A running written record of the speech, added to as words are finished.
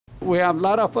We have a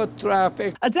lot of foot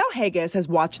traffic. Adele Hages has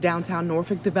watched downtown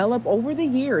Norfolk develop over the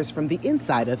years from the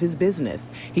inside of his business.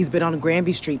 He's been on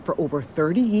Granby Street for over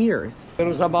 30 years.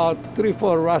 There's about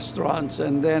 3-4 restaurants,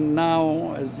 and then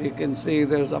now, as you can see,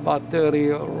 there's about 30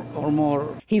 or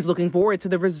more. He's looking forward to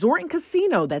the resort and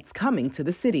casino that's coming to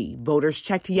the city. Voters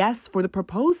checked yes for the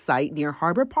proposed site near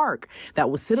Harbor Park that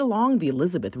will sit along the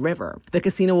Elizabeth River. The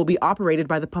casino will be operated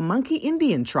by the Pamunkey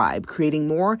Indian tribe, creating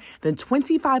more than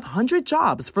 2,500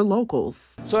 jobs for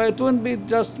locals. So it wouldn't be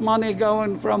just money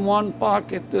going from one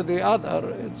pocket to the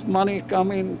other. It's money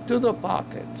coming to the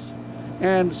pockets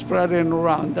and spreading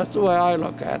around. That's the way I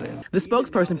look at it. The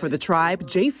spokesperson for the tribe,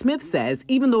 Jay Smith, says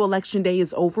even though Election Day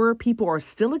is over, people are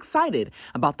still excited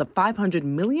about the $500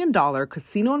 million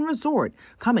casino and resort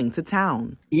coming to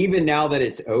town. Even now that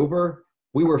it's over,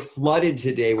 we were flooded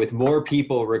today with more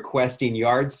people requesting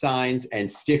yard signs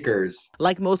and stickers.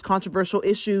 Like most controversial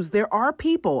issues, there are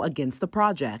people against the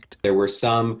project. There were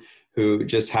some who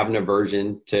just have an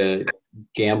aversion to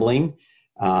gambling,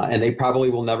 and they probably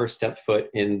will never step foot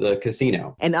in the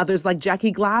casino. And others like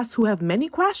Jackie Glass who have many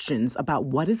questions about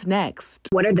what is next.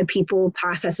 What are the people,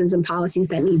 processes, and policies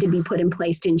that need to be put in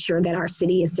place to ensure that our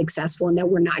city is successful and that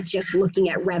we're not just looking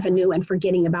at revenue and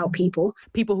forgetting about people?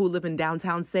 People who live in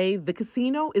downtown say the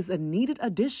casino is a needed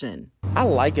addition. I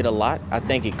like it a lot. I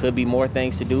think it could be more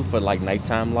things to do for like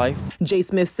nighttime life. Jay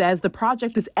Smith says the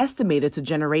project is estimated to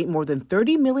generate more than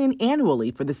 $30 million annually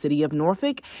for the city of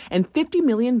Norfolk and $50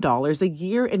 million a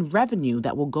year in revenue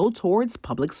that will go towards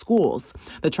public schools.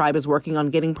 The tribe is working on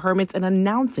getting permits and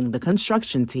announcing the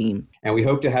construction team. And we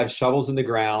hope to have shovels in the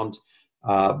ground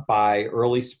by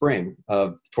early spring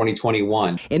of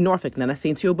 2021. In Norfolk, Nana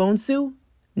Saint-Bonsu,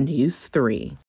 News 3.